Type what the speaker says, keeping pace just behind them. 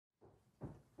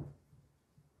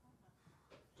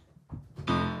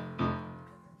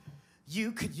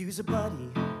You could use a buddy.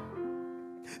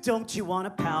 Don't you want a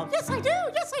pal? Yes, I do.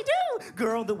 Yes, I do.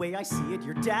 Girl, the way I see it,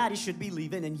 your daddy should be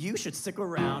leaving and you should stick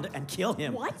around and kill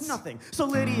him. What? Nothing. So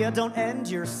Lydia, don't end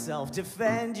yourself.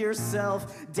 Defend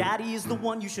yourself. Daddy is the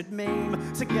one you should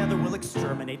maim. Together we'll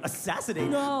exterminate, assassinate.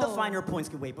 No. The finer points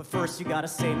can wait, but first you gotta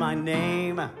say my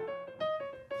name.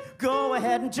 Go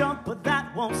ahead and jump, but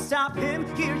that won't stop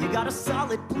him. Here you got a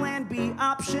solid plan B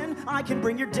option. I can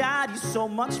bring your daddy so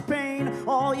much pain.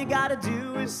 All you gotta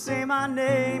do is say my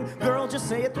name. Girl, just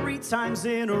say it 3 times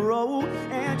in a row,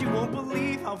 and you won't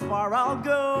believe how far I'll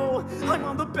go. I'm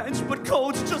on the bench, but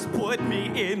coach just put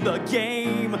me in the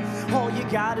game. All you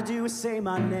gotta do is say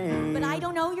my name. But I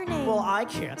don't know your name. Well, I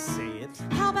can't say it.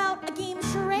 How about a game of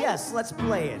charades? Yes, let's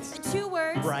play it. 2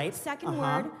 words. Right. Second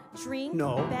word. Drink.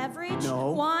 No. Beverage.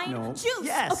 No. Wine. No. Juice.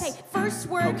 Yes. Okay, first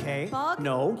word. Okay. Bug.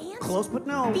 No. Ant. Close, but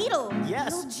no. Beetle.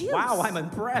 Yes. Beetlejuice. Wow, I'm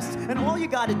impressed. And all you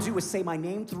gotta do is say my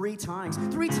name 3 times.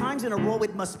 3 times in a row,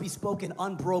 it must be spoken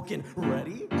unbroken.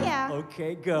 Ready? Yeah.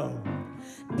 Okay, go.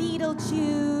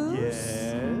 Beetlejuice.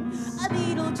 Yes. A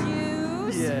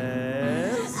Beetlejuice.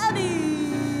 Yes. A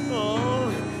Beetlejuice. Oh,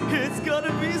 it's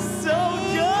gonna be so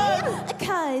good.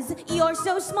 'Cause you're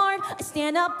so smart,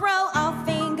 stand up, bro. I'll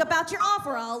think about your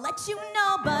offer, I'll let you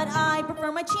know. But I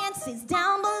prefer my chances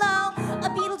down below. A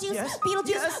Beetlejuice, Yes, Beetlejuice,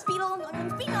 yes.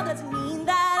 Female doesn't mean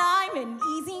that I'm an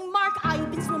easy mark. I've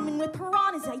been swimming with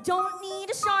piranhas, I don't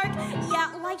need a shark. Yeah,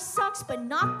 life sucks, but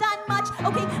not that much.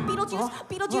 Okay, Beetlejuice,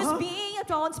 be a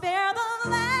doll and spare the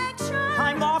lecture.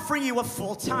 I'm offering you a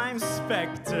full-time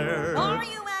Spectre. Are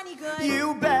you any good?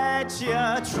 You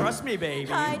betcha. Trust me,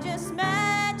 baby. I just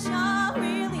met ya,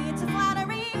 really, it's a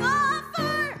flattering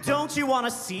offer. Don't you want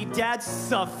to see Dad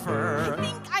suffer? I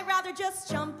think I'd rather just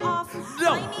jump off.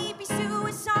 No. I may be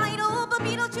suicidal, but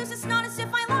Beetlejuice, it's not as if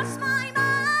I lost my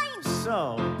mind.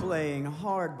 So, playing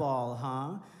hardball,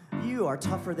 huh? You are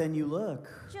tougher than you look.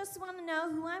 Just want to know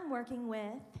who I'm working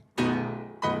with.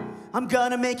 I'm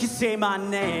gonna make you say my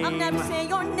name. I'll never say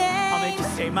your name. I'll make you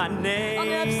say my name. I'll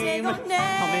never say your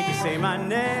name. I'll make you say my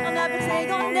name. I'll never say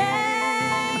your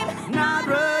name. Not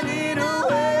running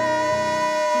away.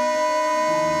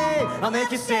 I'll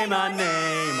make you say my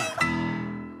name.